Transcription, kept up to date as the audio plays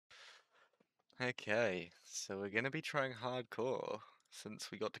Okay, so we're gonna be trying hardcore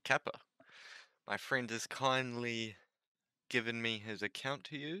since we got to Kappa. My friend has kindly given me his account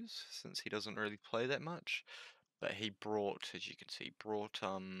to use since he doesn't really play that much, but he brought, as you can see,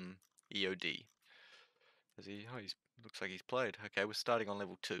 EOD. Is he? Oh, he's looks like he's played. Okay, we're starting on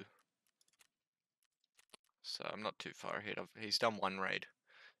level 2, so I'm not too far ahead of. He's done one raid.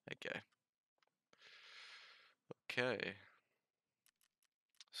 Okay. Okay.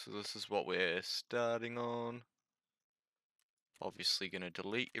 So this is what we're starting on. Obviously gonna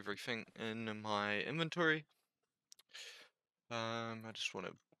delete everything in my inventory. I just want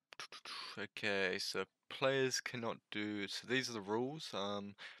to. Okay, so players cannot do. So these are the rules.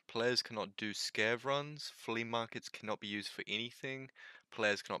 Players cannot do scav runs. Flea markets cannot be used for anything.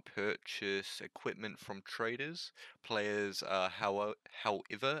 Players cannot purchase equipment from traders. Players are,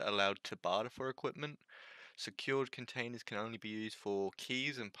 however, allowed to barter for equipment. Secured containers can only be used for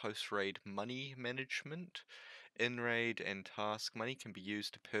keys and post-raid money management. In-raid and task money can be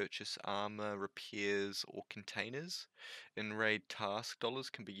used to purchase armor, repairs, or containers. In-raid task dollars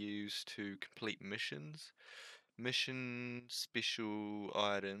can be used to complete missions. Mission special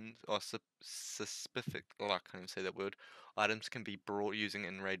items, or specific, oh, I can't even say that word. Items can be brought using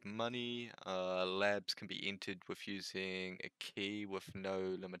in-raid money. Labs can be entered with using a key with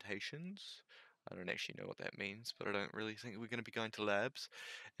no limitations. I don't actually know what that means, but I don't really think we're going to be going to labs.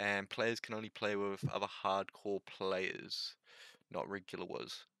 And players can only play with other hardcore players, not regular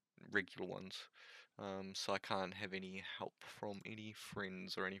ones. So I can't have any help from any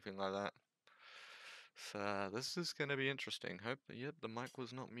friends or anything like that. So this is going to be interesting. Hope, yep, the mic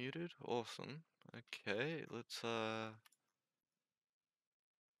was not muted. Awesome. Okay, let's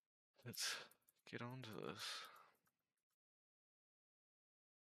get on to this.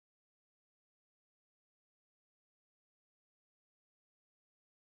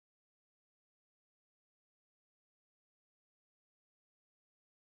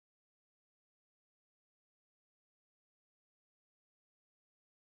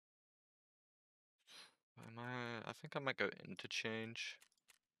 I think I might go interchange.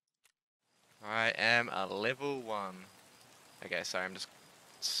 I am a level 1. Okay, sorry, I'm just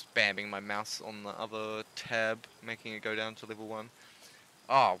spamming my mouse on the other tab, making it go down to level 1.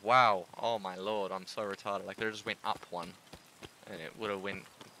 Oh, wow. Oh my lord, I'm so retarded. Like, there just went up 1, and it would have went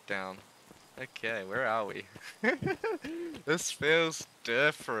down. Okay, where are we? This feels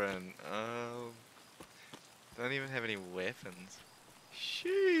different. Don't even have any weapons.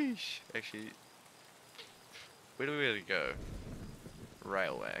 Sheesh. Actually, where do we really go?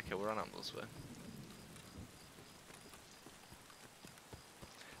 Railway. Okay, we'll run up this way.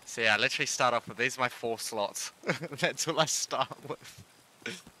 So yeah, I literally start off with, these are my 4 slots. That's what I start with.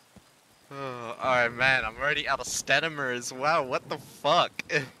 Oh, alright man, I'm already out of stamina as well. What the fuck?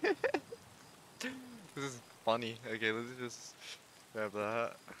 This is funny. Okay, let's just grab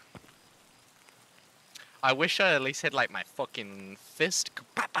that. I wish I at least had like my fucking fist.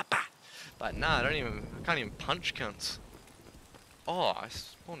 But nah, I can't even punch cunts. Oh, I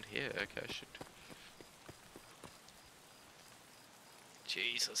spawned here. Okay, I should.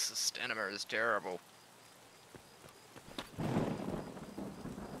 Jesus, the stamina is terrible.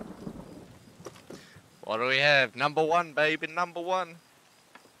 What do we have? Number 1, baby, number 1.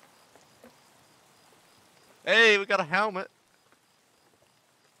 Hey, we got a helmet.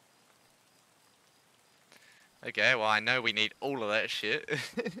 Okay, well, I know we need all of that shit.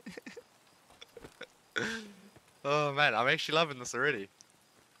 Oh man, I'm actually loving this already.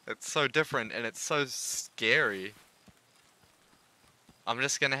 It's so different and it's so scary. I'm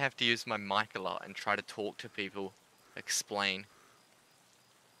just gonna have to use my mic a lot and try to talk to people. Explain.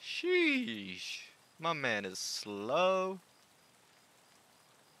 Sheesh. My man is slow.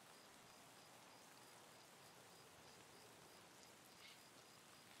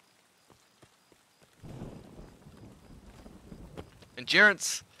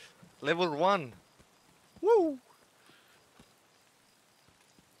 Endurance. Level 1. Woo!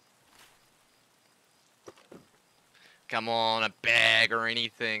 Come on, a bag or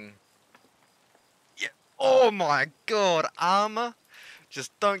anything. Yeah. Oh my god, armor.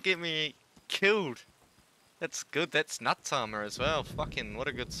 Just don't get me killed. That's good. That's nuts armor as well. Fucking, what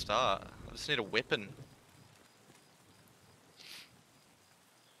a good start. I just need a weapon.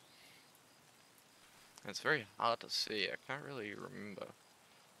 It's very hard to see. I can't really remember.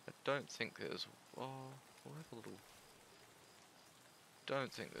 I don't think there's... Oh, we'll have a little...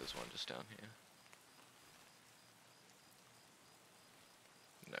 Don't think there's one just down here.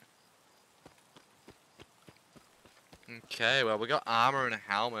 No. Okay, well, we got armor and a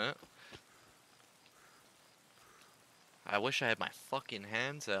helmet. I wish I had my fucking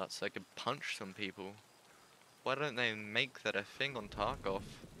hands out so I could punch some people. Why don't they make that a thing on Tarkov?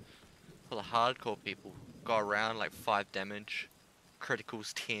 For the hardcore people. Go around like 5 damage.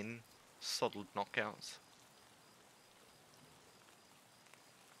 Criticals 10. Solid knockouts.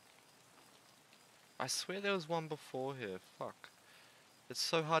 I swear there was one before here. Fuck. It's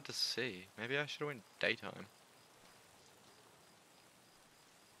so hard to see. Maybe I should have went daytime.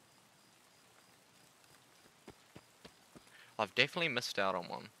 I've definitely missed out on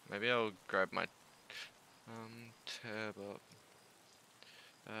one. Maybe I'll grab my tab up.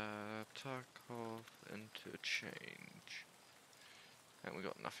 Tarkov interchange. And we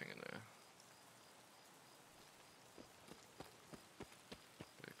got nothing in there.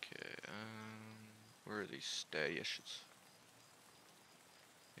 Okay, where are these stations?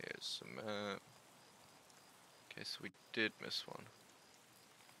 Here's some map. Okay, so we did miss one.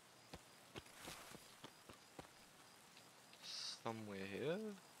 Somewhere here,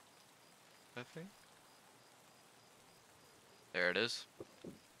 I think. There it is.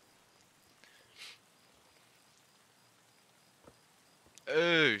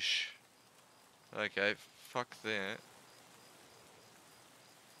 Oosh! Okay, fuck that.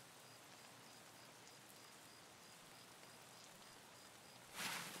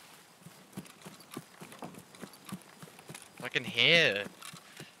 I can hear.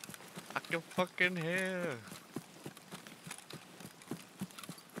 I can fucking hear.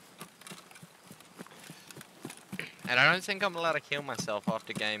 And I don't think I'm allowed to heal myself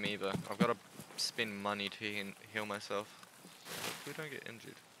after game either. I've got to spend money to heal myself. If we don't get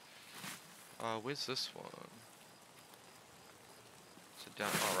injured. Where's this one? Is it down?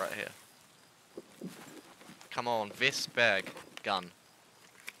 Oh, right here. Come on, vest bag. Gun.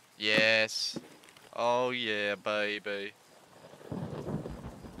 Yes. Oh yeah, baby.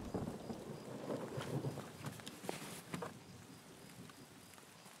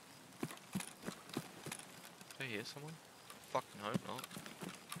 Did I hear someone? Fucking hope not.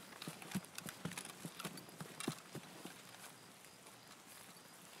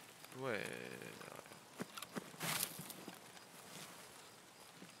 Where?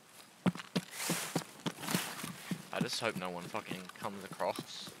 I just hope no one fucking comes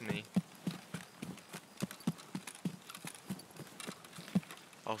across me.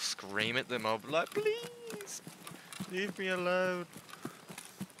 I'll scream at them, I'll be like, please! Leave me alone.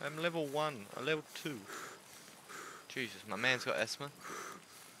 I'm level 1, I'm level 2. Jesus, my man's got asthma.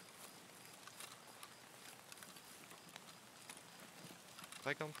 Have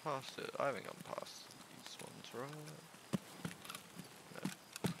I gone past it? I haven't gone past these ones, right? No.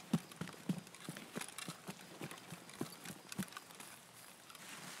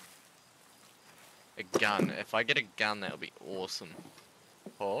 A gun. If I get a gun, that'll be awesome.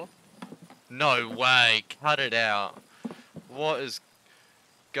 Oh? No way! Cut it out! What is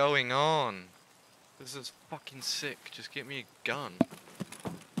going on? This is fucking sick. Just get me a gun.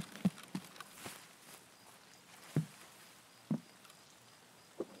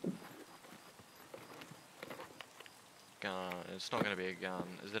 Gun. It's not gonna be a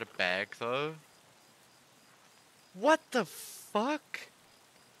gun. Is it a bag though? What the fuck?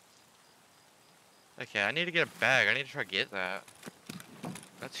 Okay, I need to get a bag. I need to try to get that.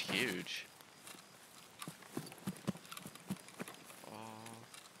 That's huge.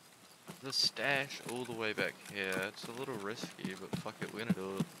 The stash all the way back here. It's a little risky, but fuck it, we're gonna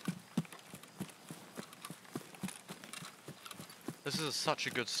do it. This is such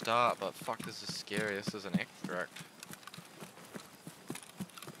a good start, but fuck, this is scary. This is an extract.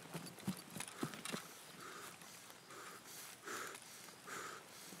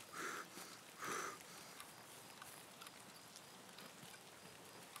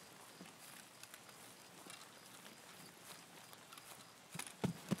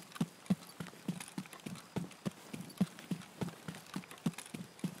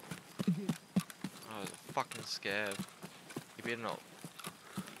 Oh, there's a fucking scav. You better not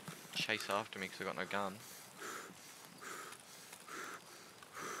chase after me because I got no gun.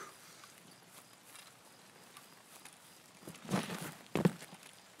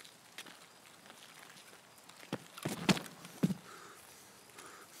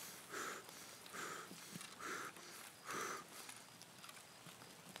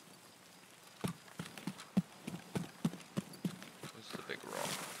 Where's the big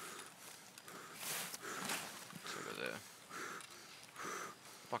rock? It's over there.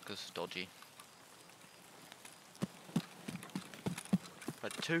 Fuck, this is dodgy.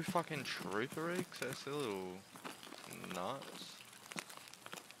 But 2 fucking trooper rigs? That's a little nuts.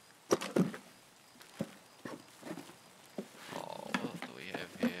 Oh, what do we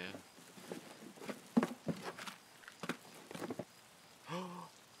have here?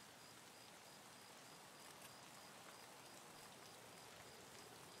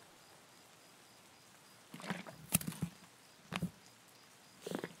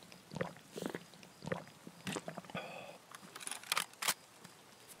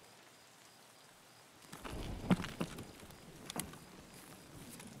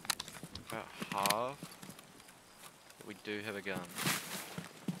 do have a gun.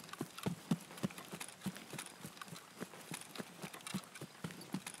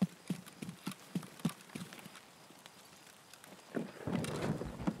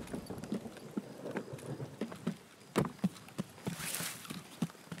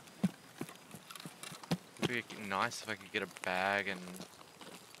 It'd be nice if I could get a bag and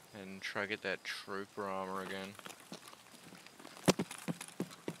try to get that trooper armor again.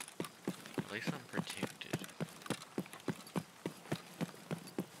 At least I'm protected.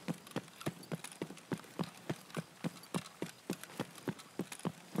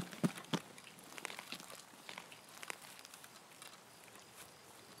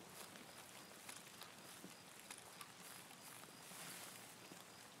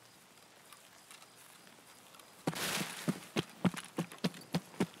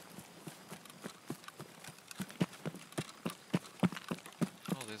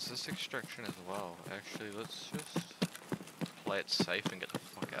 There's this extraction as well. Actually, let's just play it safe and get the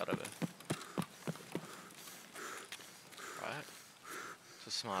fuck out of it. Right? It's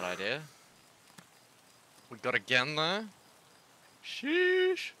a smart idea. We got a gun though.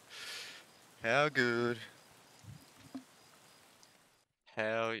 Sheesh. How good.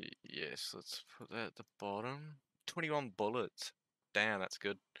 How, yes, let's put that at the bottom. 21 bullets. Damn, that's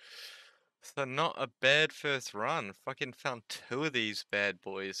good. So not a bad first run. Fucking found 2 of these bad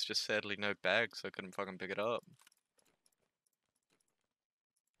boys. Just sadly no bag, so I couldn't fucking pick it up.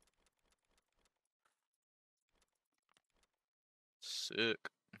 Sick.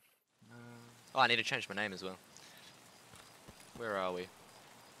 Oh, I need to change my name as well. Where are we?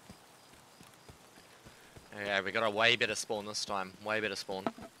 Okay, we got a way better spawn this time. Way better spawn.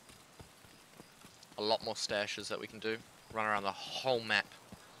 A lot more stashes that we can do. Run around the whole map.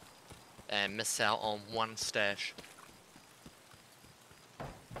 And miss out on one stash.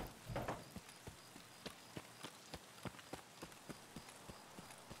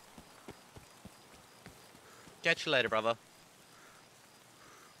 Catch you later, brother.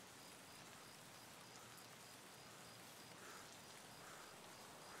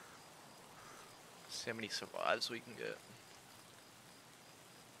 See how many survives we can get.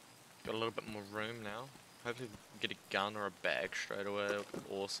 Got a little bit more room now. Hopefully we can get a gun or a bag straight away.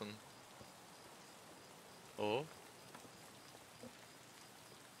 Awesome. Or...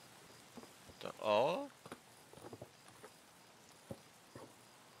 oh!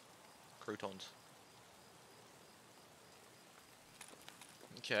 Croutons.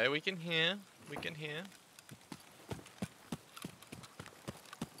 Okay, we can hear. We can hear.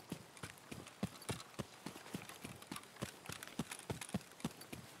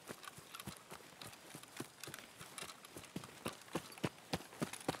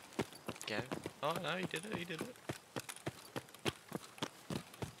 Okay. Oh no, he did it, he did it.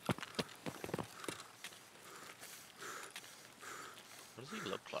 What does he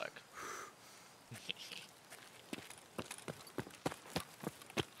look like?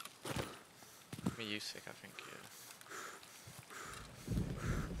 You sick, I think, yeah.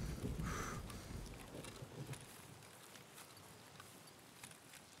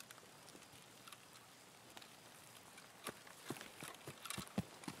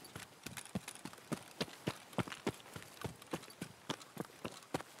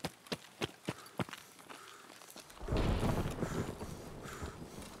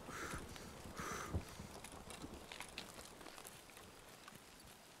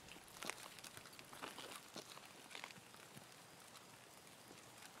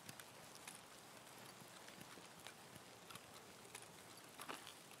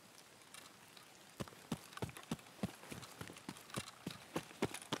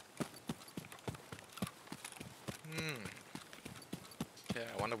 Okay,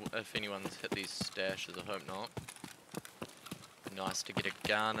 I wonder if anyone's hit these stashes, I hope not. Nice to get a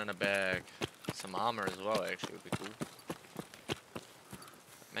gun and a bag. Some armor as well, actually, would be cool.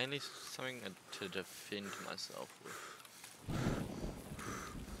 Mainly something to defend myself with.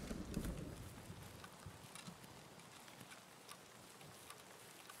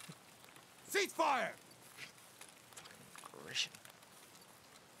 Ceasefire! Aggression.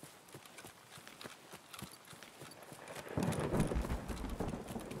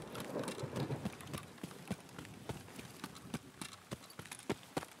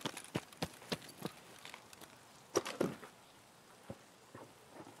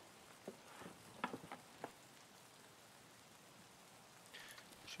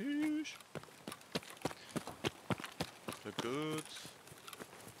 Sheesh. The goods.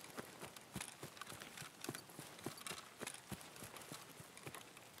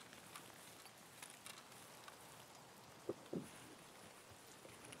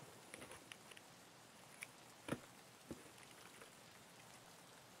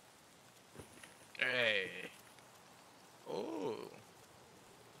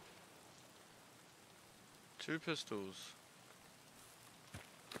 2 pistols.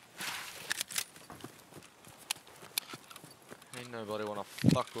 Ain't nobody wanna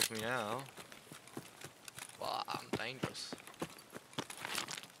fuck with me now. Wow, I'm dangerous.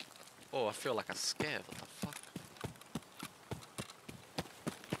 Oh, I feel like a scav. What the fuck?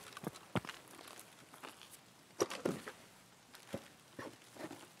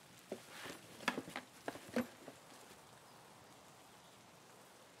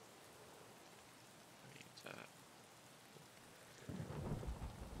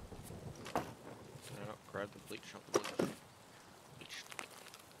 No, grab the bleach, not the bleach. Bleach.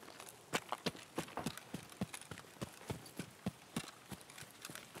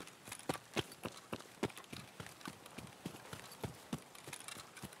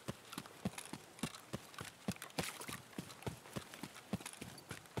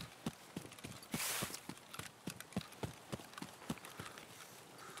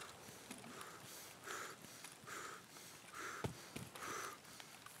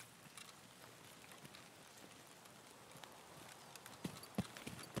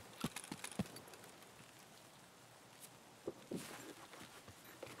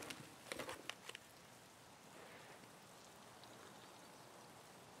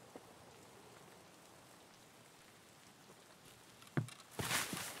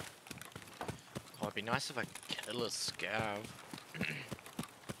 Oh, it'd be nice if I could kill a scav.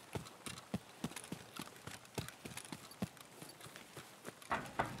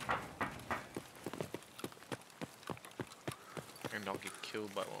 And not get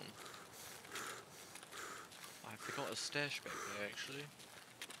killed by one. I forgot a stash back there actually.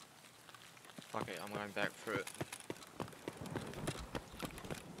 Fuck it, I'm going back for it.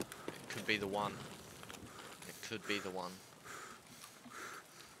 It could be the one. It could be the one.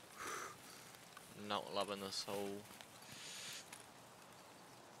 Not loving this whole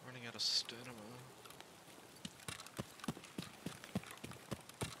running out of stamina.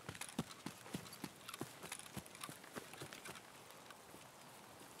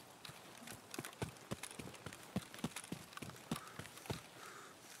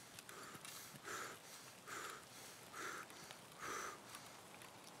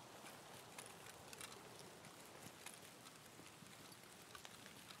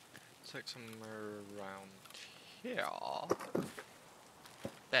 Take some around here.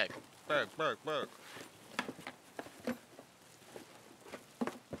 Bag.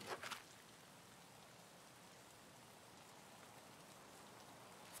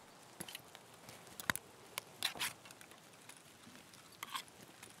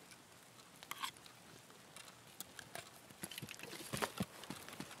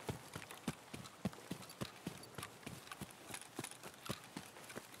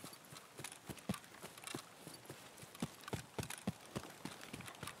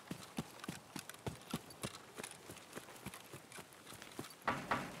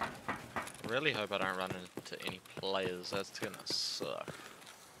 Really hope I don't run into any players, that's gonna suck.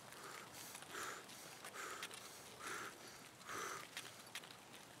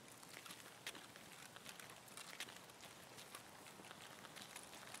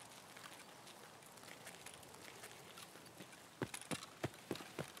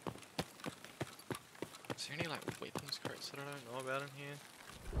 Is there any like weapons crates that I don't know about in here?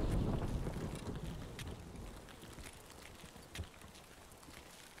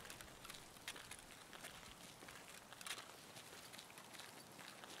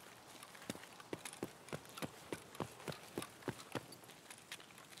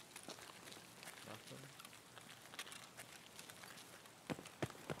 Nothing.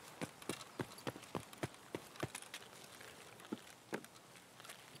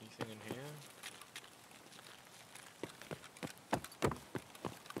 Anything in here?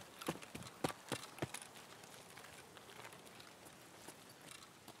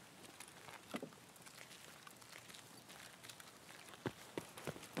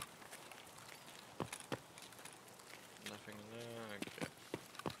 Nothing in there, okay.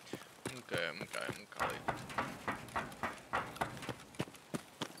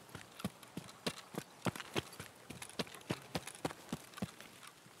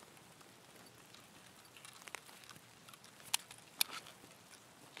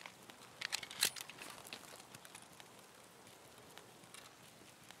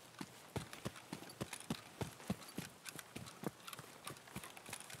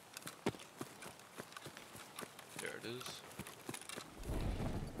 There it is.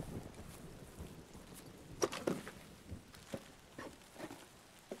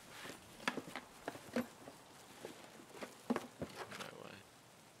 No way.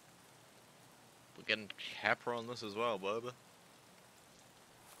 We're getting capper on this as well, Boba.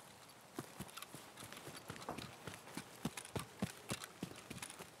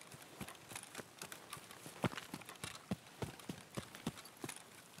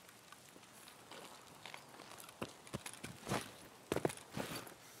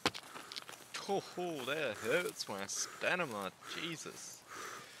 Oh, that hurts my stamina. Jesus.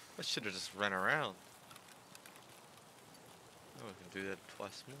 I should have just run around. Oh, I can do that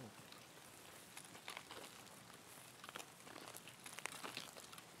twice more.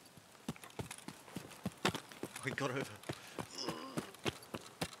 Oh, he got over.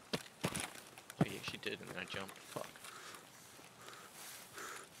 Oh, he actually did, and then I jumped. Fuck.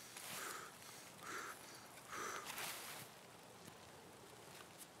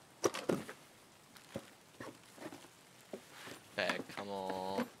 Bag, come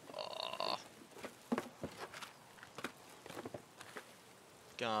on. Oh.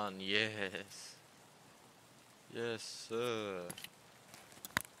 Gun, yes. Yes, sir.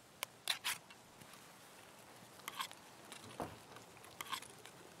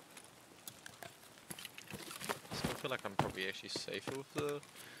 I still feel like I'm probably actually safer with the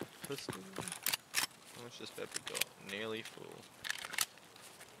pistol. How much this pepper got? Nearly full.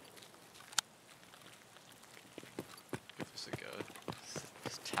 Give this a go.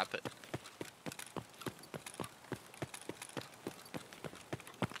 Just tap it.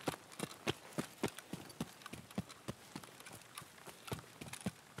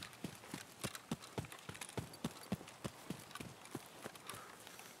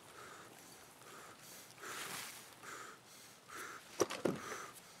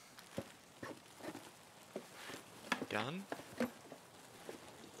 Gun?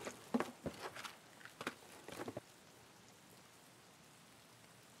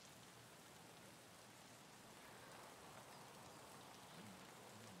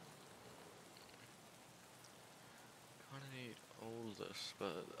 Kinda need all this,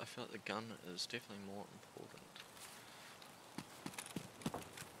 but I feel like the gun is definitely more important.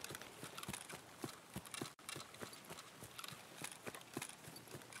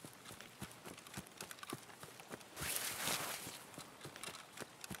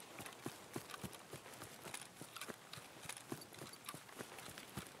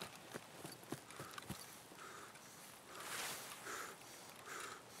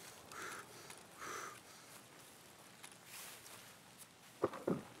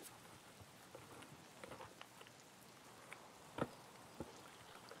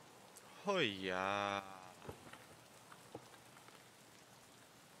 Oh yeah.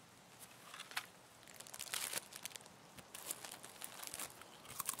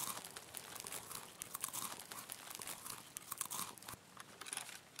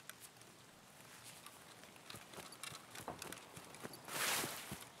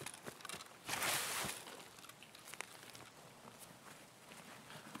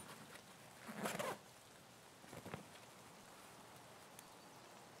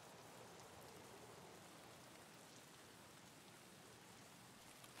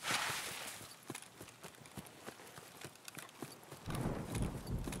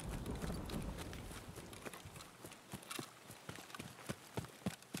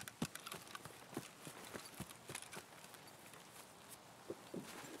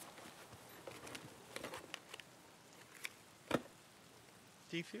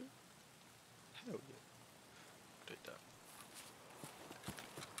 Do you feel? Hell yeah. Do that.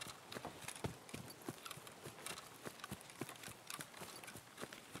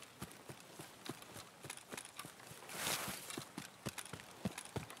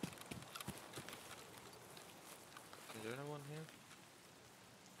 Is there anyone here?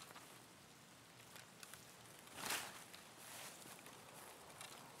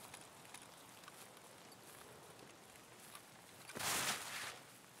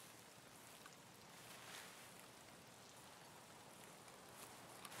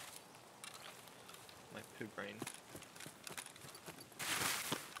 My poo brain.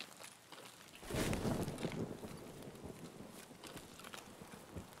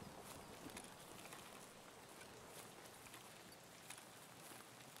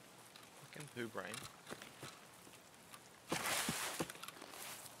 Fucking poo brain.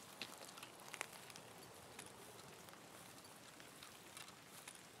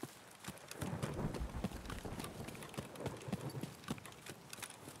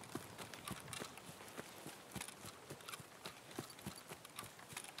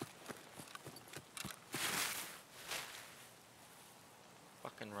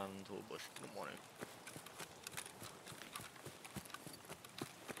 Fucking run into a bush in the morning.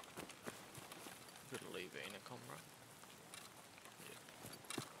 Gotta leave ain't a comrade.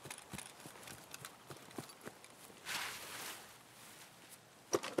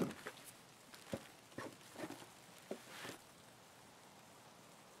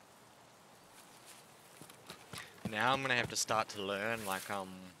 Now I'm gonna have to start to learn like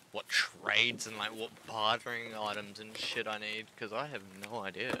what trades and like what bartering items and shit I need, because I have no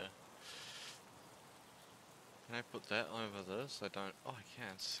idea. Can I put that over this? I don't. Oh, I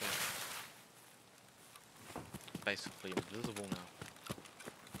can see. Basically invisible now.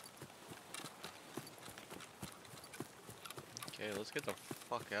 Okay, let's get the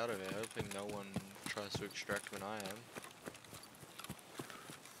fuck out of here. Hoping no one tries to extract when I am.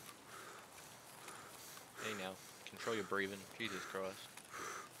 Hey now, control your breathing. Jesus Christ.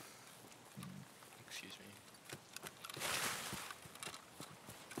 Excuse me.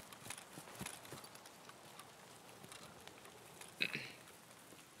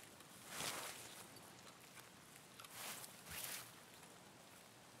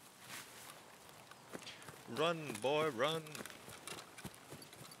 Run, boy, run.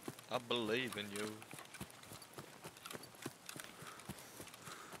 I believe in you.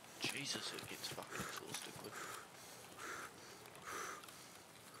 Jesus, it gets fucking exhausted quick.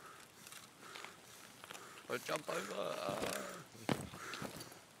 Oh, jump over.